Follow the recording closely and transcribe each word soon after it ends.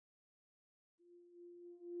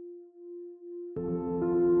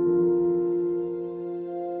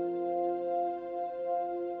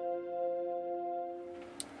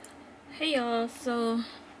y'all, so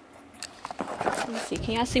let's see,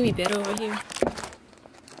 can y'all see me better over here?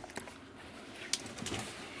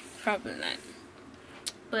 Probably not,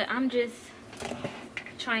 but I'm just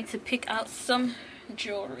trying to pick out some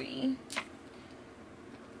jewelry.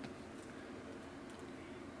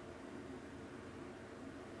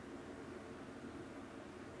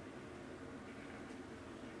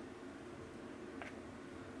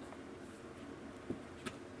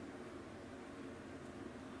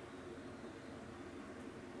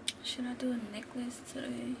 Should I do a necklace today?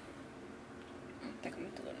 I don't think I'm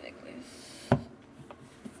gonna do a necklace.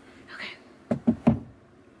 Okay.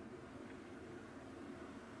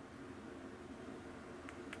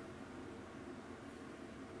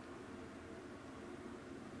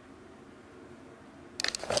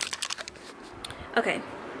 Okay.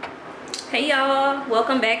 Hey y'all,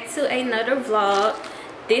 welcome back to another vlog.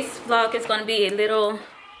 This vlog is gonna be a little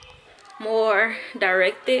more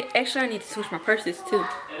directed. Actually, I need to switch my purses too.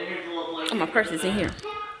 Oh, my purse is in here.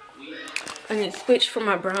 I need to switch from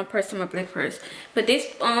my brown purse to my black purse. But this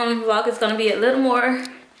vlog is gonna be a little more,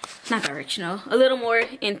 not directional, a little more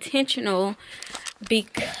intentional,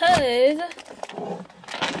 because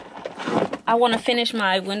I want to finish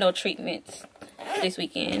my window treatments this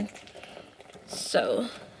weekend. So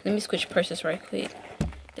let me switch purses right quick,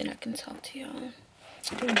 then I can talk to y'all.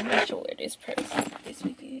 I should wear this purse this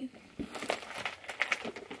weekend.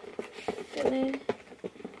 Feeling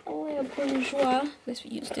a little bourgeois. Let's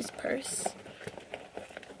use this purse.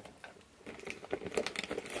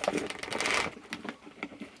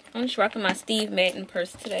 I'm just rocking my Steve Madden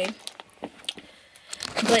purse today.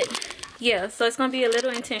 But yeah, so it's gonna be a little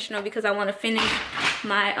intentional because I want to finish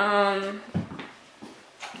my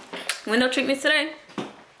window treatments today.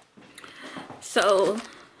 So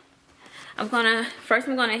I'm gonna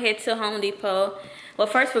head to Home Depot. Well,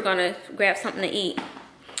 first we're gonna grab something to eat.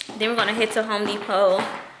 Then we're gonna head to Home Depot,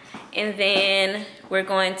 and then we're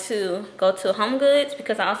going to go to Home Goods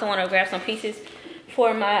because I also want to grab some pieces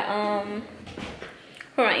for my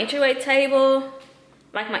entryway table,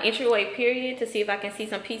 like my entryway period, to see if I can see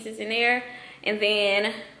some pieces in there. And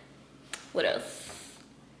then what else?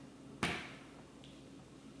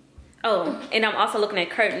 Oh, and I'm also looking at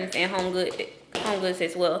curtains and Home Goods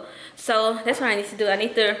as well. So that's what I need to do. I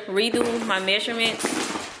need to redo my measurements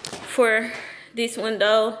for this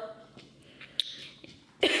window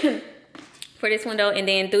and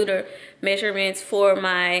then do the measurements for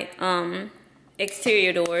my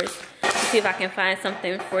exterior doors, see if I can find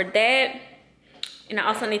something for that. And I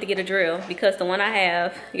also need to get a drill because the one I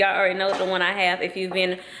have, y'all already know the one I have if you've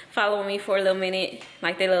been following me for a little minute,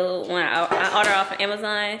 like the little one I ordered off of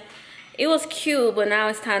Amazon. It was cute, but now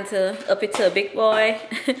it's time to up it to a big boy.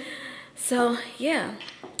 So yeah,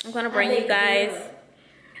 I'm gonna bring you guys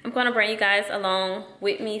along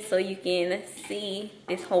with me so you can see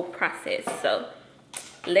this whole process. So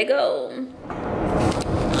let go.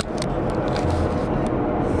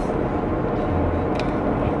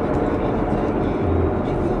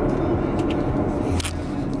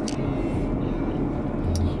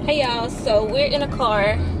 Hey y'all, so we're in a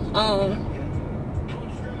car.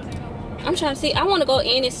 I'm trying to see, I want to go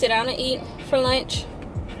in and sit down and eat for lunch,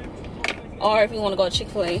 or if you want to go to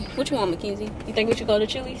Chick-fil-A. What you want, Mackenzie? You think we should go to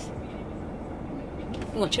Chili's?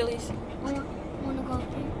 You want Chili's? I want to go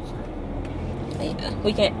pizza. Yeah,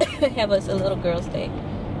 we can have us a little girl's day.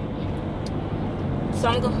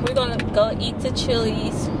 So we're gonna go eat to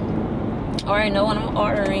Chili's. I already know what I'm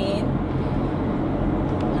ordering.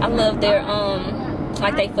 I love their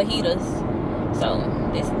like they fajitas. So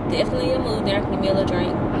it's definitely a move there. Give me a little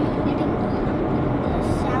drink.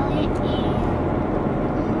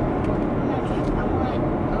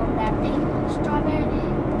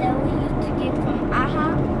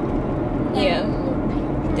 Yeah,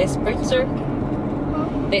 that spritzer.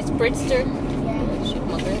 That spritzer.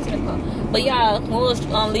 But y'all, when we was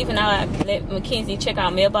leaving out, I let Mackenzie check our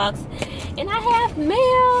mailbox, and I have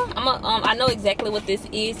mail. I know exactly what this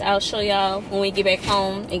is. I'll show y'all when we get back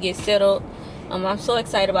home and get settled. I'm so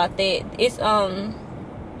excited about that. It's some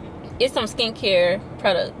skincare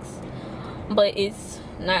products, but it's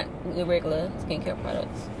not the regular skincare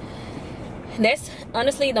products. That's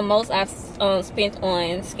honestly the most I've spent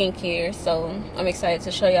on skincare, so I'm excited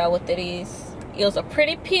to show y'all what that is. It was a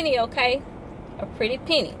pretty penny, okay? A pretty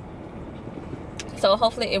penny. So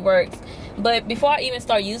hopefully it works. But before I even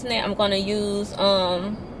start using it, I'm gonna use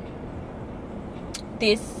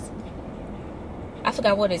this, I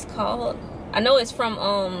forgot what it's called. I know it's from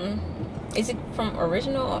is it from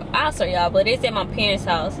Original? I'll show y'all, but it's at my parents'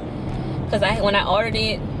 house because when I ordered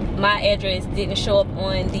it, my address didn't show up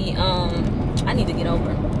on the I need to get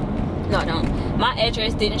over. No, I don't. My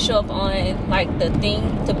address didn't show up on like the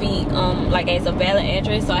thing to be like as a valid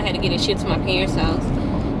address, so I had to get it shipped to my parents' house.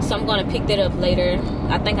 So I'm gonna pick that up later.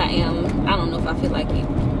 I think I am. I don't know if I feel like it.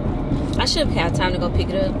 I should have time to go pick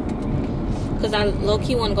it up, cause I low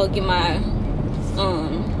key want to go get my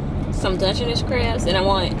some Dungeness crabs, and I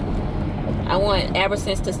want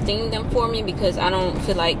Abersons to steam them for me because I don't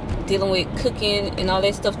feel like dealing with cooking and all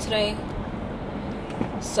that stuff today.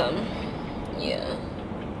 So yeah.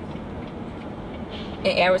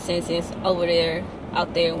 And Abersons is over there,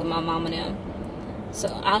 out there with my mom and them. So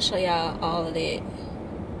I'll show y'all all of that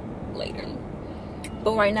later.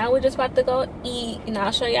 But right now we're just about to go eat, and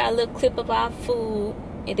I'll show y'all a little clip of our food,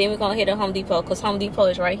 and then we're gonna hit a Home Depot, because Home Depot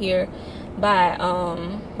is right here by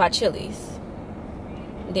Chili's.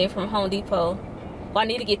 Then from Home Depot, well, I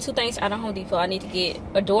need to get two things out of Home Depot. I need to get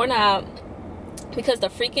a doorknob, because the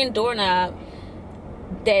freaking doorknob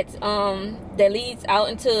that leads out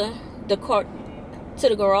into the court, to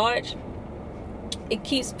the garage, it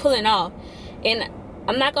keeps pulling off. And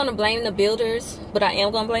I'm not gonna blame the builders, but I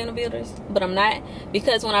am gonna blame the builders, but I'm not,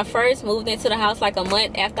 because when I first moved into the house, like a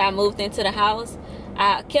month after I moved into the house,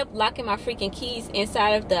 I kept locking my freaking keys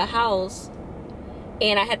inside of the house,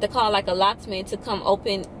 and I had to call like a locksman to come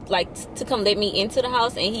open, like to come let me into the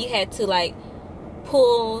house, and he had to like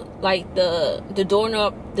pull like the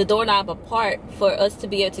doorknob apart for us to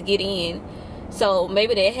be able to get in. So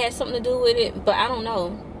maybe that has something to do with it, but I don't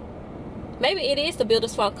know. Maybe it is the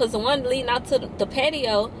builder's fault, because the one leading out to the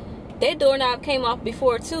patio, that doorknob came off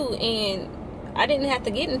before too, and I didn't have to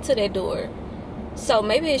get into that door. So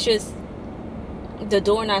maybe it's just the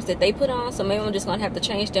doorknobs that they put on, so maybe I'm just gonna have to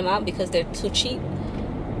change them out because they're too cheap.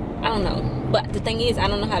 I don't know. But the thing is, I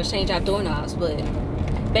don't know how to change out doorknobs. But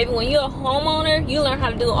baby, when you're a homeowner, you learn how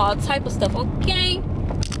to do all type of stuff, okay?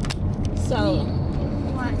 So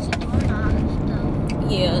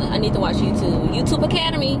yeah, I need to watch YouTube. YouTube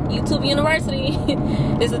Academy, YouTube University.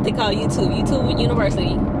 This is what they call YouTube. YouTube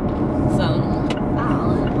University. So I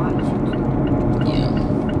always watch YouTube. Yeah.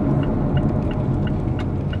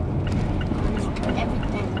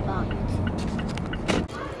 Everything about YouTube.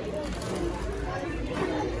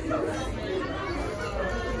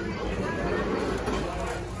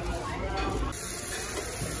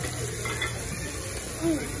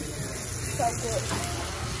 So good.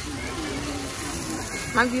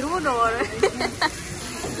 My beautiful daughter.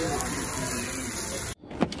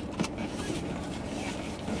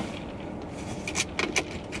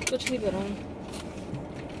 What you leave it on?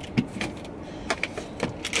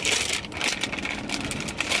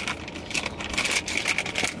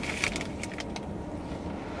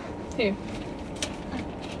 Here.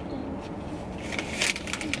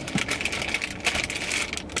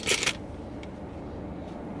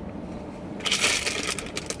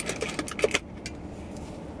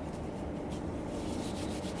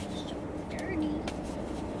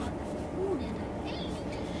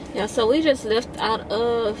 Yeah, so we just left out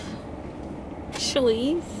of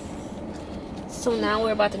Chili's. So now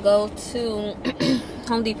we're about to go to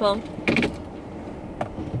Home Depot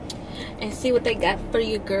and see what they got for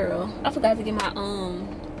you, girl. I forgot to get my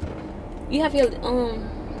you have your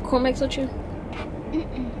Cormex with you?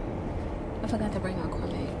 I forgot to bring my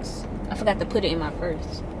Cormex. I forgot to put it in my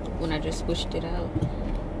purse when I just switched it out.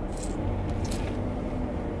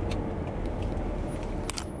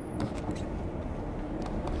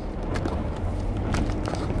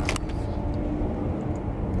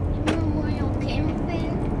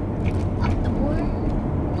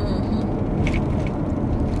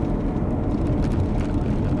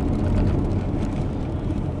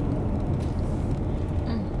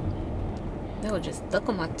 Just stuck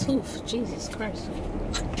on my tooth. Jesus Christ.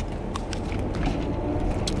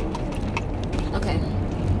 Okay.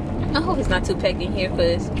 I hope it's not too packed in here,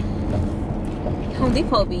 because Home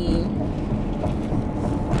Depot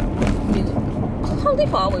Home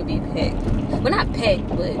Depot always be packed. Well, not packed,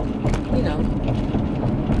 but you know,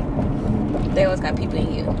 they always got people in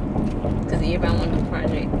here because everybody want to do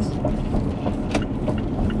projects.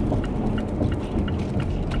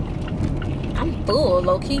 I'm full,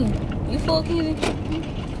 low key. You full, Kenny?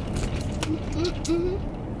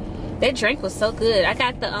 That drink was so good. I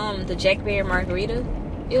got the Jackberry margarita.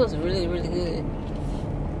 It was really, really good.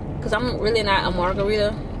 Cause I'm really not a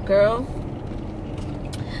margarita girl.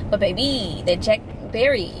 But baby, that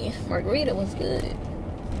Jackberry margarita was good.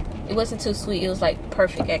 It wasn't too sweet. It was like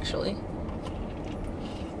perfect, actually.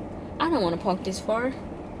 I don't want to park this far.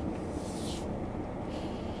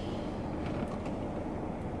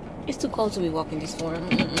 It's too cold to be walking this far.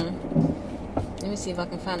 Let me see if I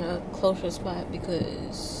can find a closer spot,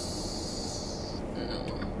 because no,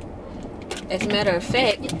 As a matter of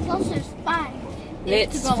fact, the closest spot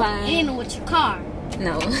let's is to go find in with your car.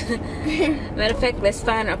 No. Matter of fact, let's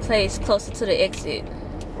find a place closer to the exit.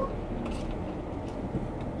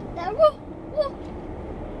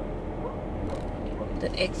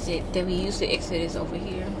 The exit that we use to exit is over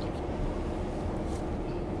here.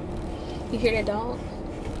 You hear that dog?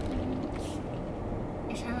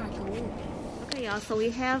 It sounds like a wolf. Okay, y'all. So we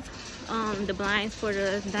have the blinds for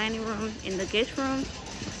the dining room and the guest room,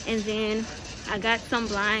 and then I got some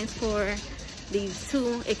blinds for these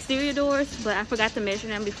 2 exterior doors, but I forgot to measure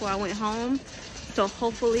them before I went home, so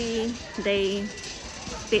hopefully they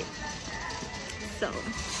fit. So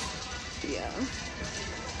yeah,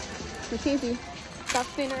 Mackenzie, stop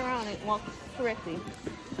spinning around and walk correctly.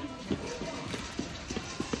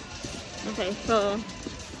 Okay, so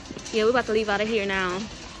yeah, we're about to leave out of here now.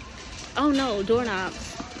 Oh no,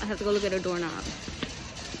 doorknobs. I have to go look at a doorknob.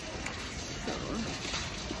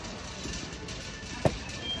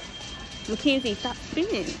 Mackenzie, stop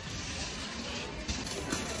spinning.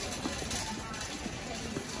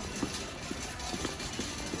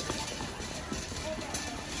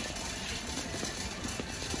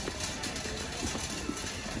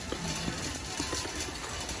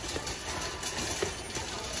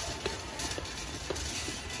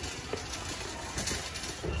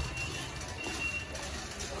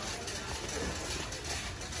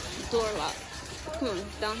 Door lock. Come on,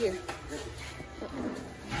 down here.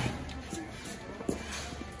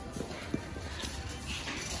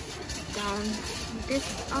 Down this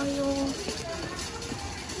aisle.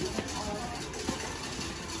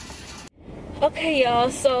 Okay, y'all,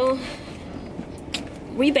 so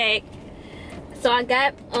we back. So I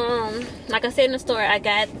got like I said in the store, I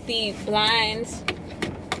got the blinds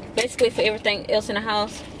basically for everything else in the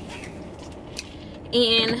house.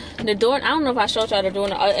 And the door, I don't know if I showed y'all the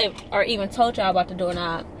doorknob or even told y'all about the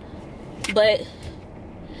doorknob, but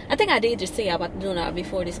I think I did just see y'all about the doorknob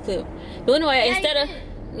before this clip. But anyway, instead of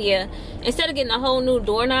getting a whole new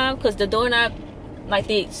doorknob, because the doorknob, like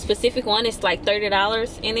the specific one, is like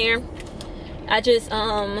 $30 in there. I just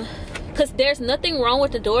because there's nothing wrong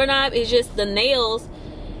with the doorknob, it's just the nails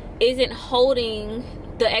isn't holding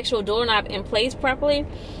the actual doorknob in place properly.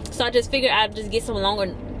 So I just figured I'd just get some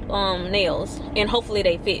longer nails and hopefully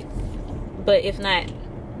they fit. But if not,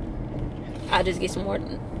 I'll just get some more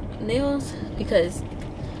nails, because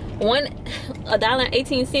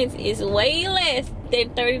 $1.18 is way less than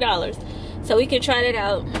 $30. So we can try that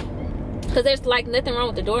out, because there's like nothing wrong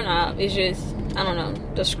with the doorknob. It's just, I don't know,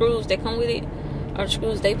 the screws that come with it, or the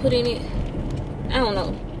screws they put in it, I don't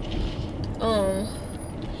know.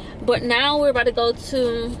 But now we're about to go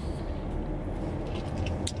to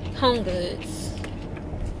Home Goods,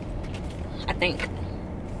 I think.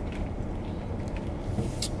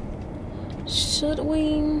 Should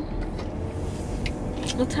we?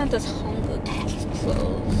 What time does Home Goods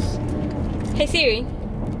close? Hey Siri,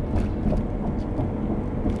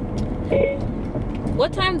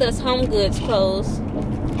 what time does Home Goods close?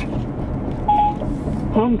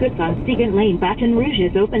 Home Goods on Seagant Lane, Baton Rouge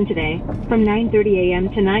is open today from 9:30 a.m.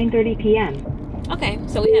 to 9:30 p.m. Okay,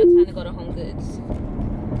 so we have time to go to Home Goods.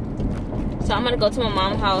 So I'm gonna go to my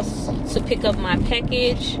mom's house to pick up my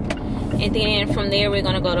package, and then from there we're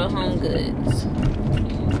gonna go to Home Goods.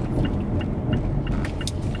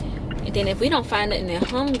 And then if we don't find nothing at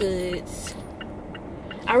Home Goods,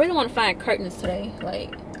 I really want to find curtains today.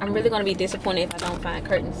 Like, I'm really gonna be disappointed if I don't find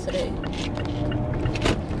curtains today.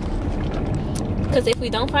 Because if we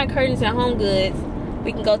don't find curtains at Home Goods,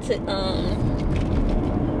 we can go to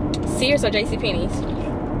Sears or JCPenney's.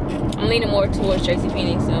 I'm leaning more towards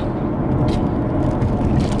JCPenney's, so.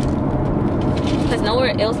 Because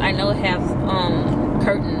nowhere else I know have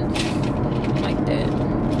curtains like that.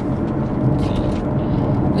 So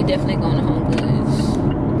we definitely going to Home Goods.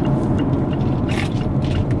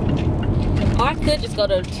 Or I could just go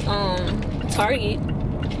to Target.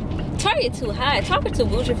 Target too high. Target too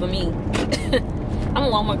bougie for me. I'm a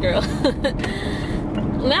Walmart girl. I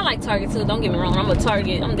mean, I like Target too, don't get me wrong. I'm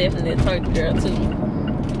definitely a Target girl too,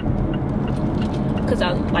 because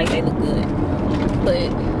I like, they look good. But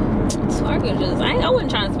Target just, I wasn't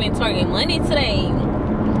trying to spend Target money today.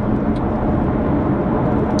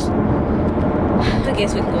 I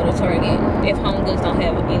guess we can go to Target. If Home Goods don't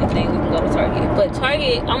have anything, we can go to Target. But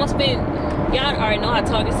Target, I'm gonna spend, y'all already know how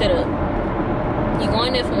Target set up. You go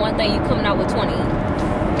in there for one thing, you coming out with 20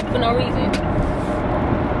 for no reason.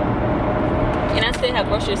 And I still have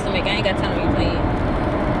groceries to make. I ain't got time to be playing. I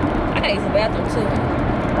gotta use the bathroom too.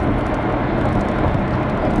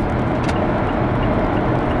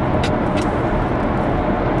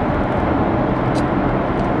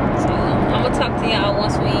 So I'm gonna talk to y'all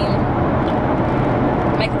once we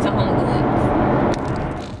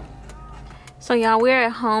So y'all, we're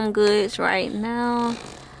at Home Goods right now.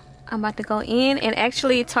 I'm about to go in, and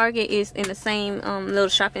actually Target is in the same little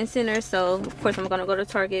shopping center, so of course I'm gonna go to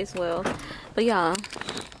Target as well. But y'all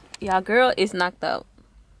girl is knocked out.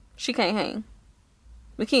 She can't hang.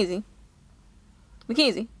 Mackenzie,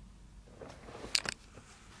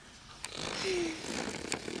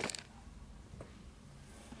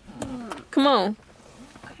 come on.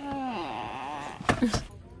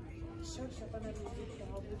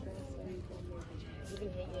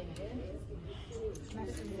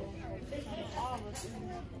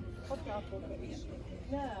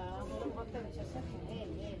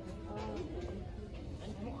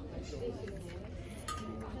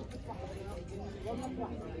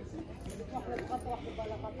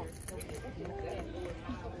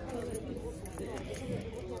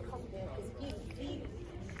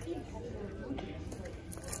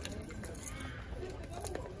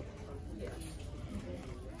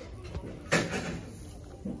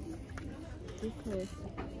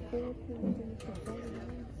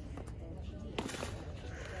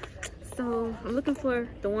 So I'm looking for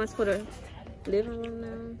the ones for the living room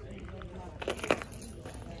now.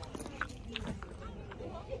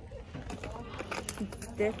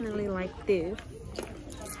 Definitely like this.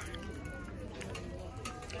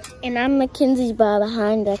 And I'm Mackenzie's bar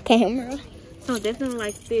behind the camera. So definitely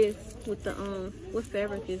like this with the what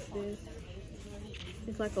fabric is this?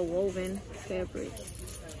 It's like a woven fabric.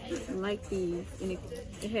 I like these, and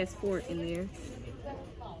it has 4 in there.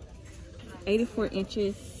 84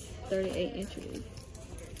 inches, 38 inches.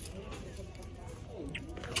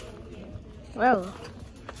 Whoa.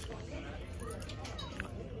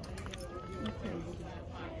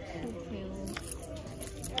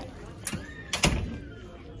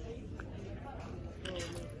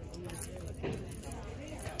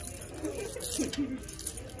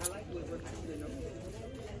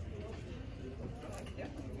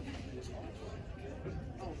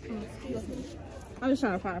 I'm just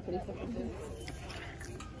trying to find a pretty stuff.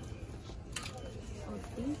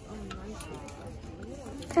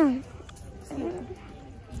 Come.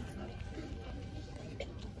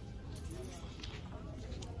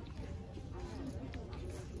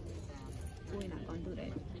 We're not gonna do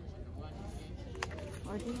that.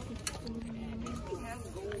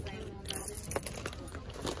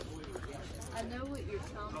 I know what you're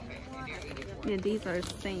telling me. Yeah, these are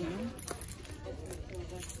the same.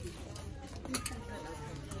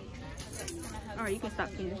 Alright, you can stop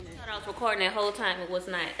here. I thought I was recording that whole time. It was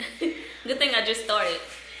not. Good thing I just started.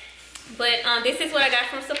 But this is what I got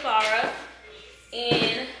from Sephora.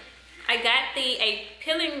 And I got a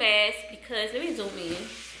peeling mask because, let me zoom in.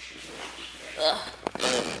 Ugh.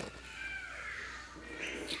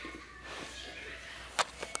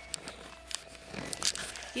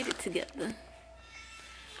 Get it together.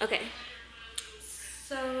 Okay.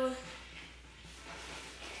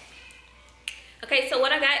 So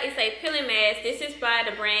what I got is a peeling mask. This is by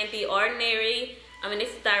the brand The Ordinary. This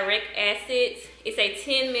is direct acids. It's a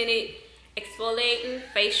 10-minute exfoliating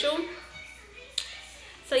facial.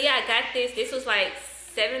 So yeah, I got this. This was like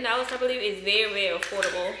 $7, I believe. It's very, very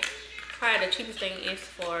affordable. Probably the cheapest thing in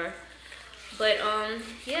Sephora. But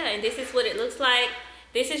yeah, and this is what it looks like.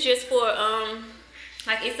 This is just for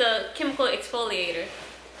like, it's a chemical exfoliator.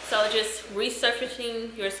 So just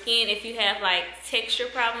resurfacing your skin if you have like texture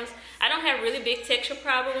problems. I don't have really big texture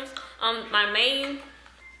problems. My main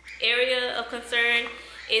area of concern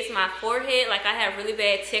is my forehead. Like, I have really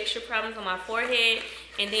bad texture problems on my forehead,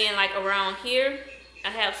 and then like around here I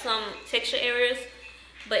have some texture areas,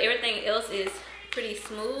 but everything else is pretty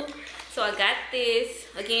smooth. So I got this.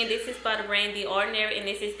 Again, this is by the brand The Ordinary, and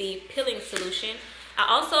this is the peeling solution. I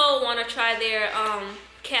also want to try their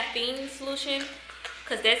caffeine solution,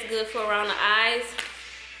 because that's good for around the eyes.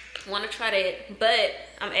 Want to try that, but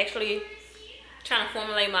I'm actually trying to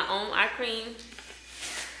formulate my own eye cream.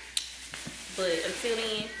 But until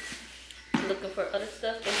then, I'm looking for other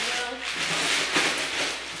stuff as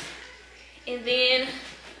well. And then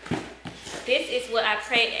this is what I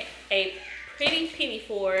paid a pretty penny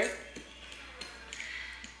for.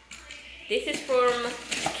 This is from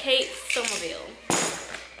Kate Somerville.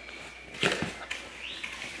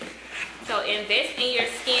 So invest in your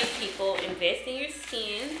skin, people. Invest in your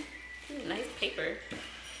skin. Ooh, nice paper.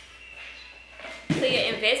 So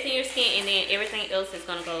yeah, invest in your skin, and then everything else is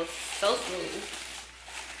gonna go so smooth.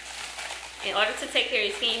 In order to take care of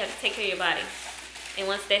your skin, you have to take care of your body. And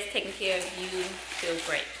once that's taken care of, you feel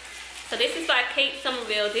great. So this is by Kate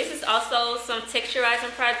Somerville. This is also some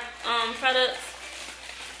texturizing products.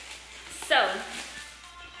 So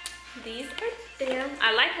these are them.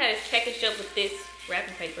 I like how it's packaged up with this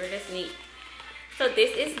wrapping paper. That's neat. So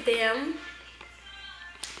this is them.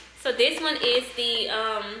 So this one is the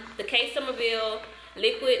K Somerville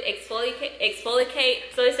liquid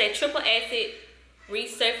exfoliate. So it's a triple acid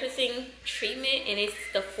resurfacing treatment, and it's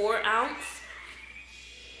the 4 ounce.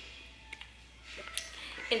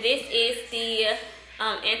 And this is the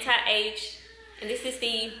anti-age, and this is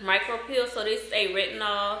the micro peel. So this is a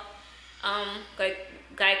retinol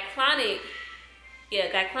glycolic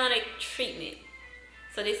treatment.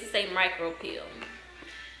 So this is a micro peel.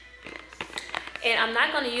 And I'm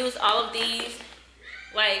not going to use all of these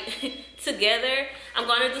like together. I'm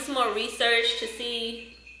going to do some more research to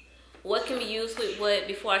see what can be used with what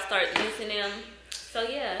before I start using them. So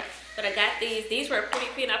yeah, but I got these. These were pretty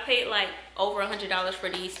cheap. I paid like over $100 for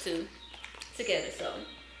these two together. So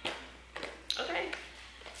okay,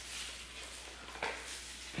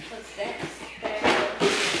 what's that?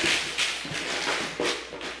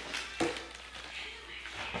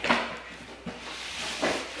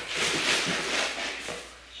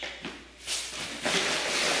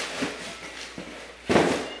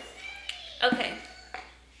 Okay.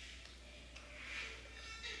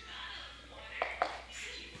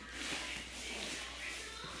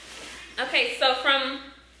 Okay, so from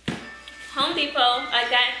Home Depot, I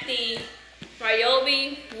got the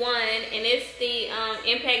Ryobi one, and it's the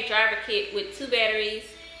impact driver kit with 2 batteries.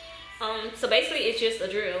 So basically it's just a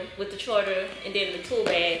drill with the charger and then the tool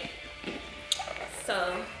bag.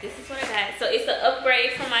 So this is what I got. So it's an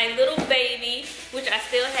upgrade for my little baby, which I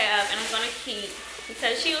still have and I'm gonna keep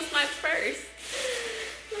because she was my first.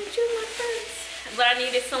 Like, she was my first. But I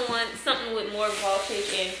needed something with more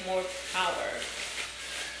voltage and more power.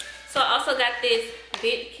 So I also got this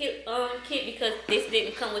bit kit because this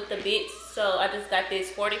didn't come with the bits. So I just got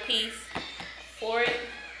this 40-piece for it.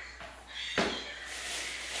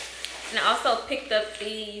 And I also picked up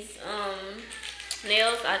these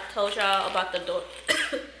nails. I told y'all about the door.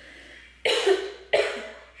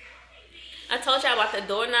 I told y'all about the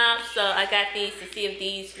doorknobs, so I got these to see if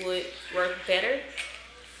these would work better.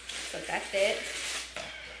 So I got that.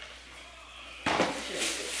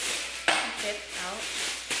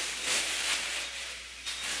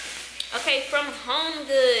 Okay, from Home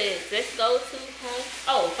Goods, let's go to Home.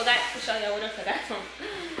 Oh, forgot to show y'all what else I got from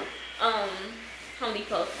Home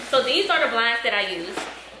Depot. So these are the blinds that I use.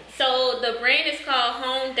 So the brand is called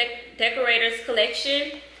Home Decorators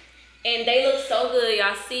Collection, and they look so good.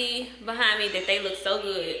 Y'all see behind me that they look so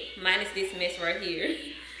good, minus this mess right here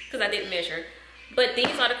because I didn't measure. But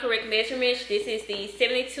these are the correct measurements. This is the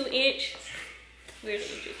 72-inch. Where's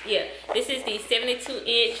the inches? Yeah, this is the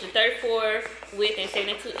 72-inch, the 34 width, and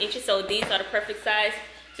 72 inches. So these are the perfect size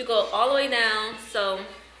to go all the way down. So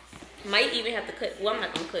might even have to cut. Well, I'm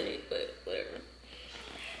not gonna cut it, but whatever.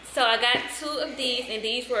 So I got 2 of these, and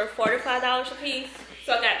these were $45 a piece.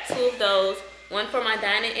 So I got 2 of those, one for my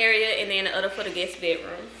dining area and then the other for the guest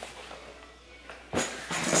bedroom.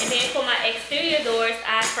 And then for my exterior doors,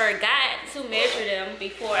 I forgot to measure them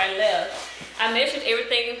before I left. I measured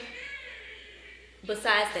everything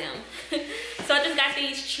besides them. So I just got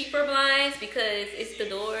these cheaper blinds because it's the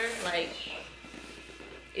door. Like,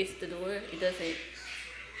 it's the door. It doesn't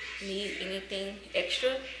need anything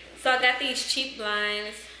extra. So I got these cheap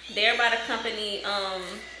blinds. They're by the company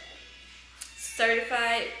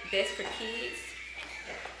Certified Best for Kids.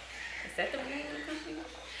 Is that the name of the company?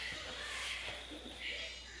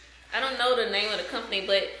 I don't know the name of the company,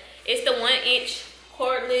 but it's the 1-inch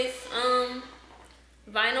cordless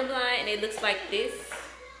vinyl blind, and it looks like this.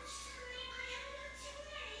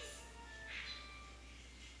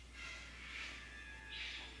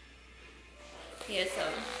 Yeah, so,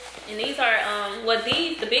 and these are well,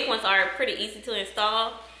 the big ones are pretty easy to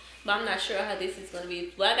install, but I'm not sure how this is gonna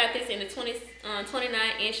be. Well, I got this in the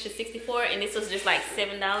 29-inch to 64, and this was just like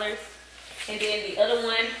 $7. And then the other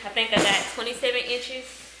one, I think I got 27 inches.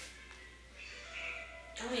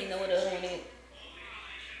 I don't even know what the other one is.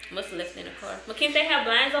 Must have left it in the car. Mackenzie, they have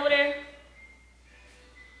blinds over there?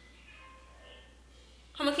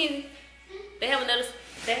 Huh, Mackenzie? They have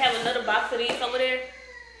another box of these over there?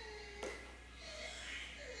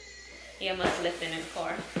 Yeah, I must have left it in the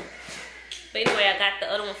car. But anyway, I got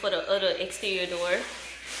the other one for the other exterior door.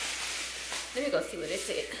 Let me go see what it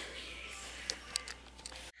said.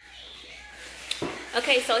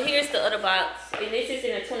 Okay, so here's the other box. And this is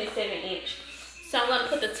in a 27-inch. So I'm going to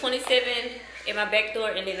put the 27 in my back door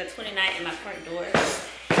and then the 29 in my front door.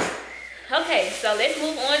 Okay, so let's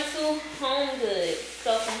move on to Home Goods.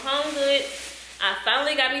 So from Home Goods, I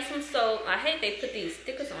finally got me some soap. I hate they put these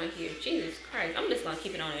stickers on here. Jesus Christ, I'm just going to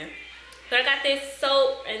keep it on there. So I got this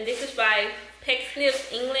soap, and this is by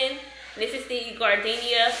Pecksniff England. This is the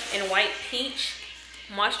Gardenia and White Peach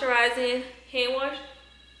Moisturizing Hand Wash.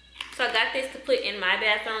 So I got this to put in my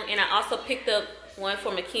bathroom, and I also picked up one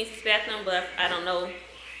for Mackenzie's bathroom, but I don't know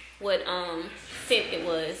what scent it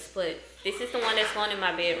was. But this is the one that's going in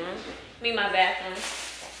my bedroom. My bathroom.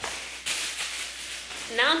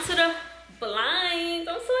 Now to the blinds.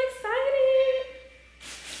 I'm so excited.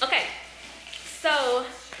 Okay, so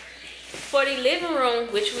for the living room,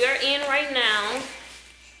 which we are in right now.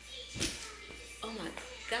 Oh my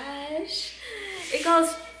gosh,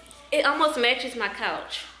 it almost matches my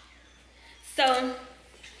couch. So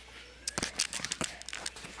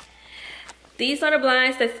these are the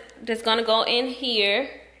blinds that's gonna go in here.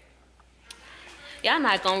 Y'all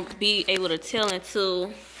not gonna be able to tell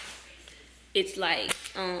until it's like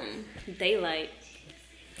daylight.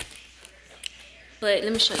 But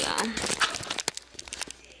let me show y'all.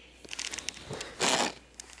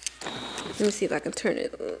 Let me see if I can turn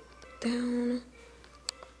it down.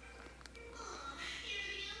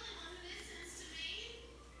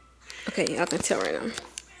 Okay, y'all can tell right now.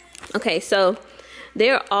 Okay, so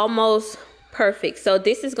they're almost perfect. So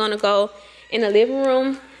this is gonna go in the living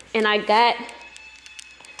room, and I got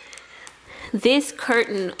this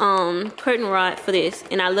curtain rod for this,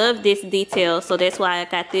 and I love this detail, so that's why I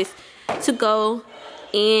got this to go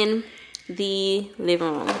in the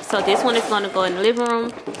living room. So this one is going to go in the living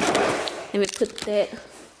room. Let me put that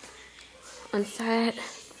on side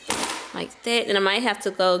like that, and I might have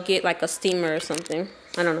to go get like a steamer or something,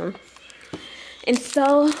 I don't know. And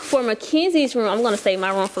so for Mackenzie's room, I'm going to save my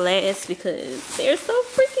room for last because they're so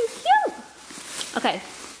freaking cute. Okay,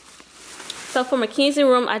 so for Mackenzie's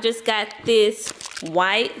room, I just got this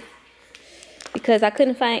white because I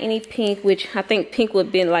couldn't find any pink, which I think pink would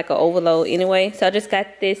have been like an overload anyway. So I just got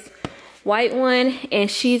this white one, and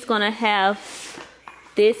she's gonna have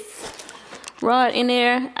this rod in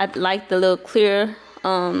there. I like the little clear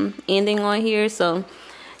ending on here, so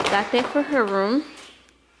got that for her room.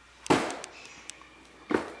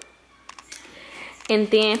 And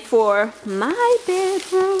then for my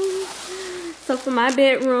bedroom, so for my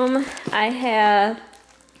bedroom, I have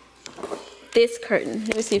this curtain.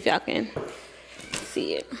 Let me see if y'all can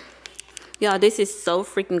see it. Y'all, this is so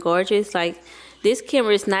freaking gorgeous. Like, this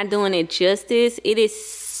camera is not doing it justice. It is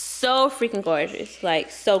so freaking gorgeous.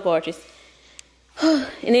 Like, so gorgeous. And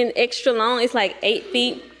then extra long, it's like 8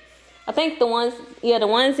 feet. I think the ones in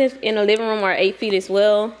the living room are 8 feet as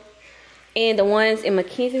well. And the ones in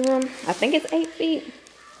Mackenzie's room, I think it's 8 feet.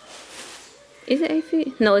 Is it 8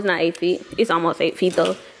 feet? No, it's not 8 feet. It's almost 8 feet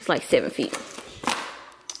though. It's like 7 feet.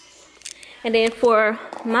 And then for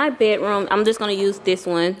my bedroom, I'm just gonna use this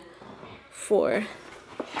one for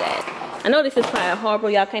that. I know this is kind of horrible.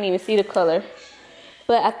 Y'all can't even see the color.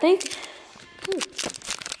 But I think,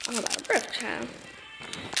 I'm about to breath, child.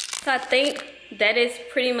 So I think that is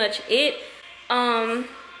pretty much it.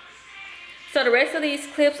 So the rest of these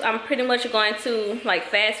clips, I'm pretty much going to like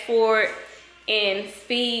fast forward and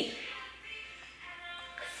speed.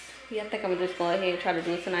 Yeah, I think I'm just going ahead and try to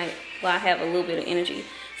do it tonight while I have a little bit of energy.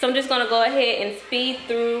 So I'm just gonna go ahead and speed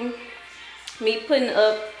through me putting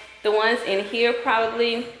up the ones in here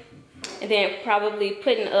probably, and then probably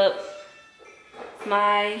putting up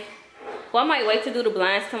my, well, I might wait to do the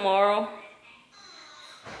blinds tomorrow.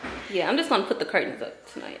 Yeah, I'm just gonna put the curtains up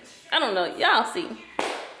tonight. I don't know, y'all see.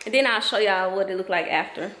 And then I'll show y'all what it looked like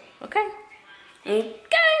after, okay?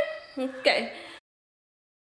 Okay.